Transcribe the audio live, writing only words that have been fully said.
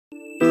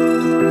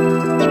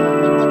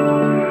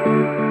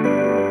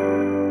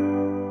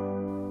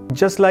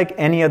Just like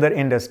any other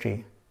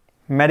industry,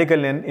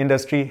 medical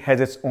industry has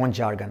its own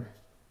jargon.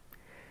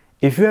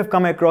 If you have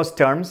come across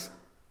terms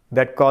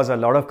that cause a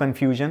lot of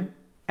confusion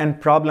and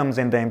problems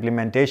in the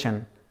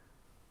implementation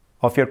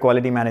of your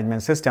quality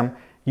management system,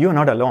 you are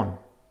not alone.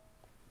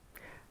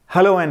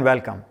 Hello and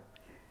welcome.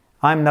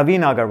 I'm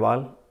Naveen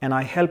Agarwal and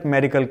I help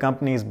medical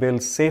companies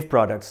build safe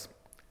products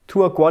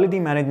through a quality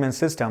management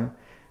system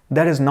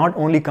that is not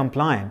only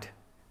compliant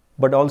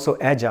but also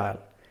agile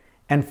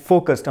and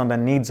focused on the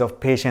needs of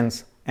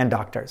patients and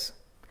doctors.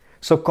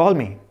 So call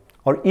me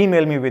or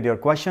email me with your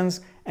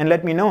questions and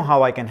let me know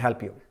how I can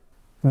help you.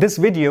 This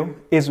video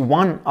is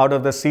one out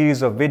of the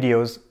series of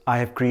videos I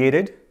have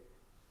created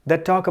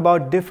that talk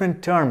about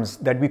different terms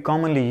that we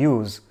commonly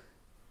use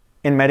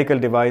in medical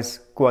device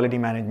quality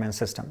management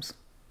systems.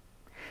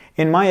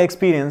 In my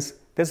experience,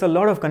 there's a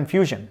lot of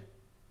confusion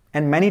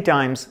and many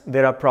times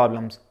there are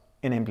problems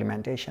in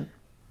implementation.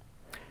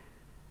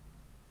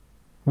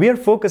 We are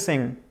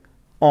focusing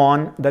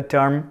on the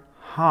term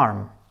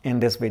harm in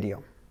this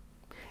video.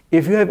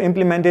 If you have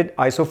implemented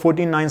ISO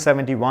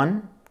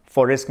 14971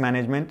 for risk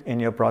management in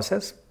your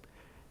process,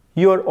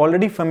 you are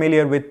already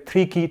familiar with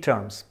three key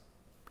terms: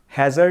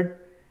 hazard,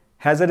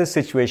 hazardous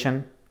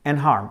situation, and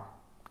harm.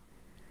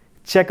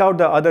 Check out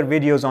the other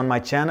videos on my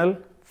channel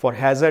for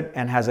hazard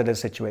and hazardous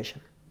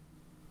situation.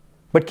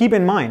 But keep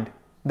in mind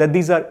that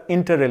these are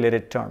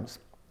interrelated terms.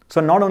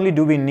 So not only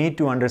do we need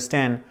to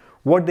understand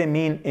what they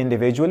mean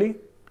individually,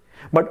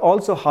 but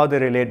also how they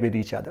relate with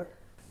each other.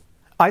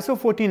 ISO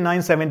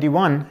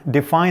 14971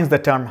 defines the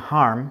term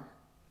harm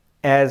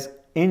as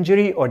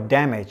injury or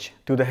damage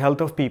to the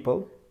health of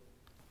people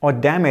or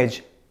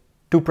damage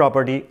to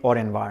property or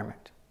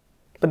environment.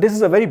 But this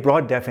is a very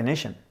broad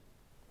definition.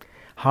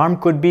 Harm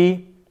could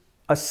be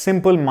a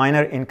simple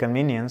minor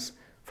inconvenience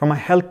from a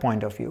health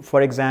point of view.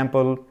 For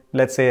example,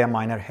 let's say a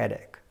minor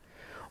headache.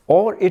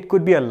 Or it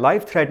could be a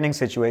life-threatening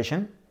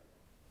situation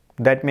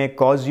that may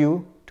cause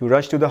you to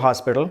rush to the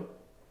hospital,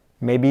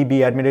 maybe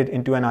be admitted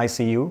into an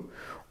ICU,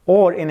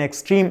 or in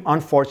extreme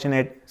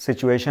unfortunate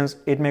situations,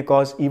 it may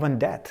cause even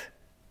death.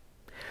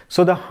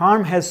 So the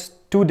harm has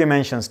two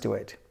dimensions to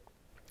it: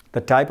 the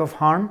type of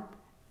harm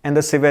and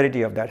the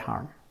severity of that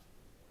harm.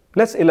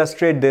 Let's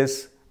illustrate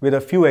this with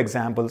a few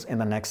examples in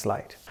the next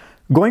slide.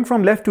 Going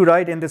from left to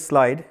right in this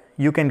slide,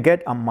 you can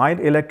get a mild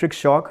electric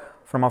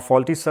shock from a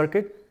faulty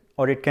circuit,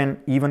 or it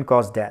can even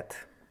cause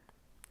death.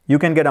 You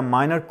can get a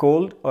minor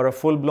cold or a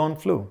full-blown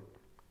flu.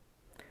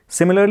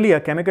 Similarly, a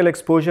chemical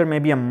exposure may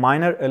be a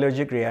minor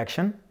allergic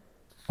reaction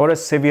or a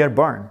severe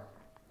burn.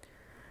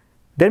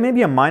 There may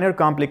be a minor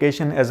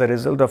complication as a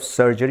result of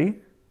surgery,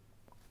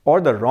 or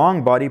the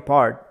wrong body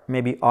part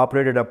may be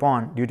operated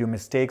upon due to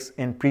mistakes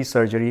in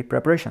pre-surgery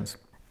preparations.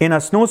 In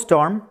a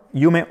snowstorm,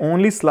 you may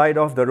only slide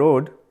off the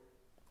road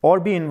or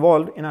be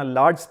involved in a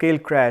large-scale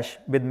crash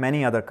with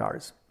many other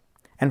cars.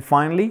 And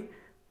finally,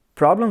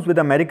 problems with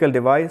a medical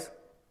device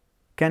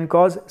can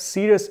cause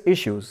serious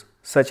issues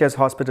such as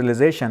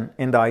hospitalization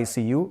in the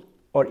ICU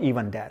or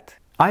even death.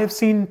 I have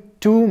seen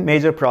two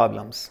major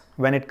problems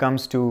when it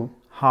comes to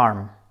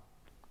harm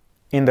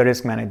in the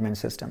risk management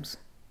systems.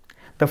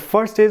 The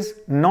first is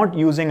not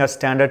using a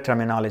standard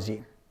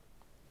terminology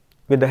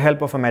with the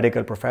help of a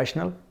medical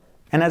professional,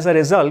 and as a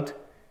result,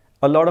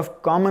 a lot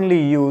of commonly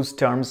used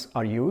terms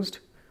are used,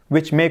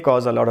 which may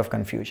cause a lot of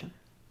confusion.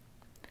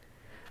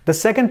 The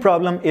second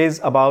problem is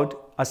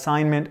about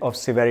assignment of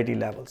severity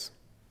levels.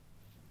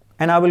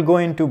 And I will go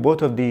into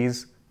both of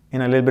these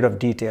in a little bit of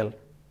detail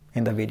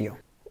in the video.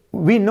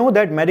 We know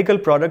that medical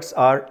products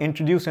are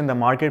introduced in the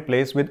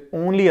marketplace with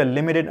only a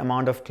limited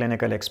amount of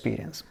clinical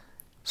experience.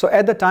 So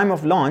at the time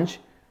of launch,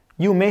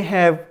 you may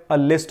have a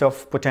list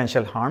of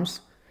potential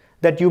harms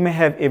that you may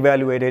have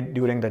evaluated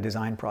during the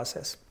design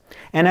process.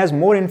 And as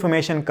more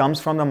information comes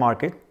from the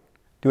market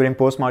during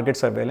post-market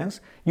surveillance,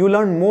 you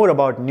learn more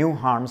about new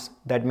harms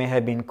that may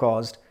have been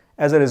caused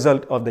as a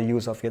result of the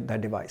use of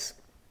that device.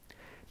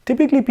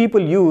 Typically,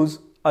 people use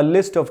a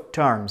list of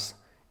terms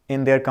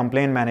in their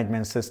complaint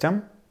management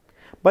system,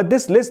 but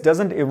this list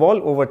doesn't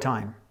evolve over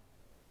time.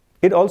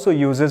 It also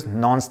uses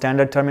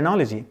non-standard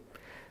terminology.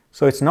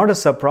 So it's not a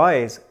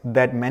surprise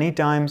that many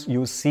times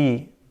you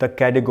see the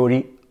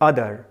category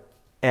other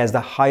as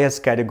the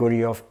highest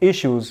category of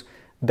issues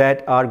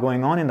that are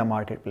going on in the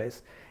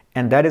marketplace.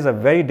 And that is a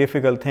very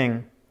difficult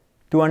thing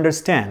to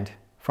understand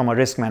from a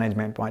risk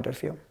management point of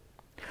view.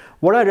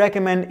 What I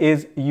recommend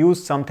is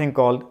use something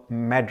called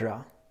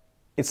MEDRA.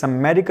 It's a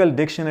medical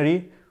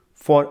dictionary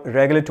for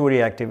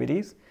regulatory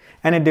activities,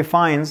 and it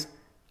defines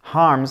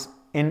harms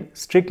in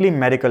strictly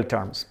medical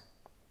terms.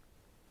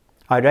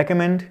 I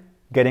recommend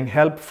getting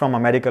help from a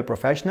medical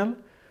professional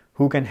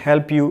who can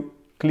help you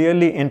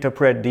clearly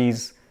interpret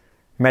these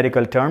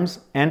medical terms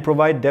and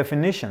provide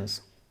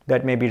definitions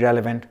that may be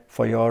relevant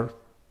for your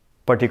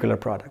particular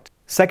product.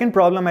 Second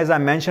problem, as I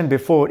mentioned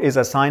before, is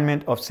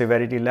assignment of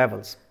severity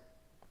levels.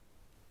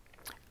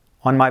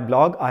 On my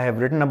blog, I have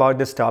written about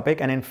this topic,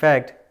 and in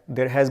fact,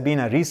 there has been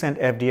a recent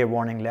FDA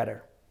warning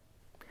letter.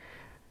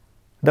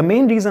 The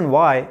main reason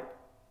why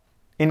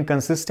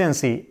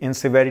inconsistency in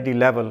severity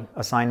level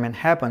assignment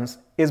happens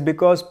is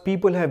because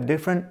people have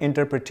different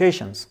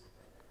interpretations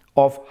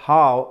of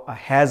how a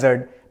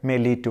hazard may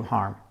lead to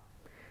harm.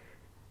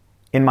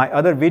 In my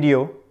other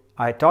video,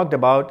 I talked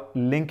about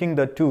linking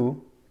the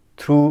two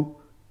through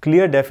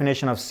clear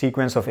definition of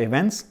sequence of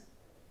events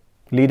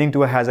leading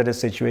to a hazardous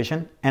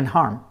situation and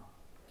harm.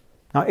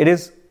 Now, it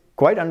is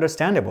quite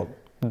understandable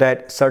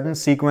that certain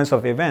sequence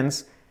of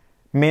events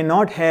may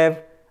not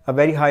have a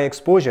very high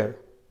exposure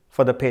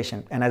for the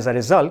patient, and as a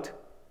result,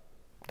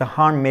 the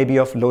harm may be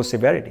of low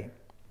severity.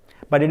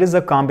 But it is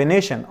a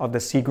combination of the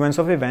sequence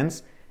of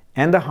events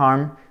and the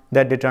harm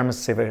that determines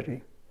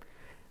severity.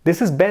 This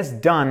is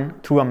best done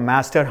through a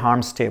master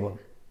harms table.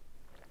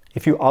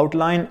 If you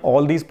outline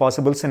all these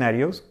possible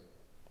scenarios,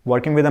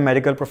 working with a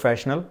medical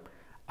professional,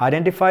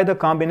 identify the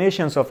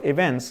combinations of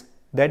events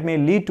that may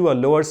lead to a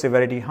lower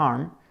severity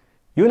harm,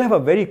 you will have a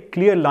very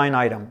clear line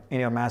item in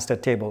your master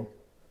table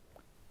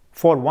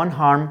for one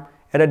harm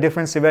at a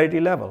different severity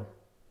level,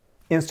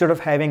 instead of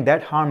having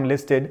that harm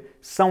listed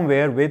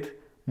somewhere with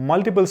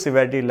multiple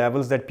severity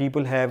levels that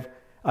people have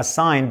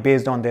assigned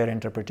based on their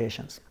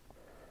interpretations.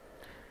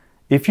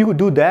 If you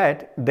do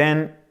that,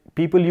 then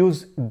people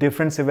use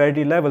different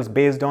severity levels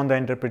based on the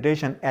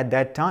interpretation at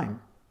that time.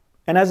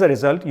 And as a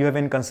result, you have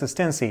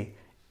inconsistency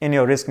in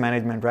your risk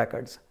management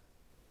records.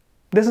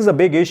 This is a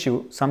big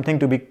issue, something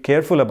to be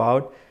careful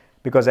about,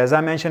 because as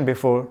I mentioned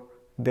before,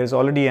 there's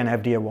already an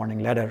FDA warning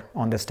letter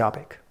on this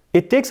topic.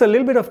 It takes a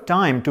little bit of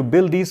time to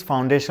build these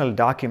foundational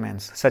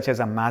documents, such as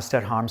a master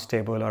harms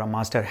table or a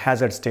master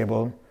hazards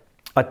table,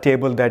 a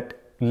table that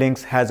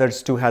links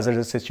hazards to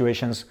hazardous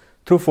situations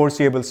through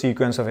foreseeable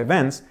sequence of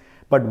events.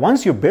 But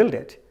once you build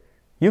it,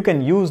 you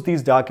can use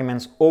these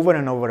documents over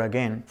and over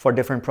again for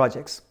different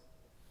projects.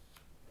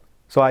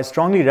 So I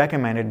strongly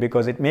recommend it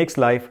because it makes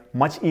life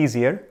much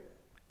easier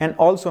and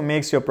also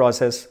makes your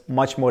process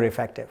much more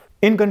effective.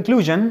 In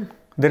conclusion,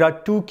 there are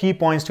two key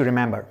points to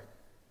remember.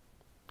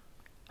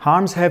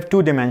 Harms have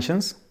two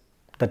dimensions: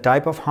 the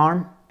type of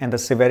harm and the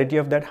severity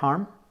of that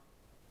harm.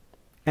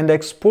 And the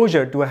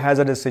exposure to a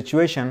hazardous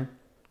situation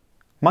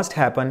must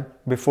happen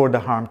before the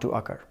harm to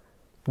occur.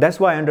 That's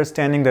why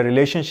understanding the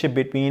relationship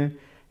between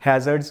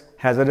hazards,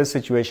 hazardous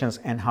situations,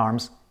 and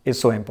harms is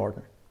so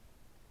important.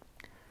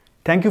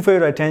 Thank you for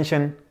your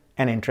attention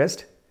and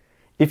interest.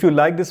 If you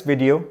like this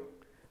video,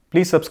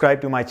 please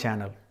subscribe to my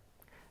channel.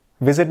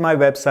 Visit my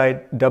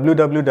website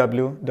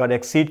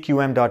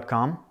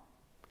www.exceedqm.com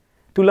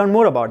to learn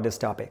more about this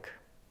topic.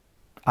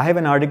 I have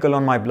an article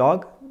on my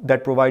blog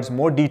that provides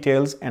more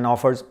details and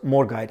offers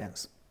more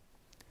guidance.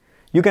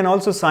 You can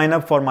also sign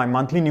up for my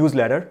monthly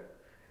newsletter.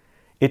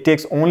 It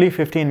takes only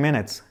 15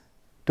 minutes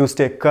to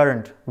stay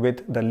current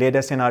with the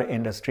latest in our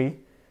industry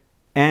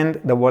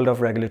and the world of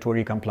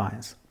regulatory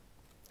compliance.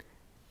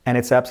 And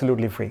it's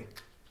absolutely free.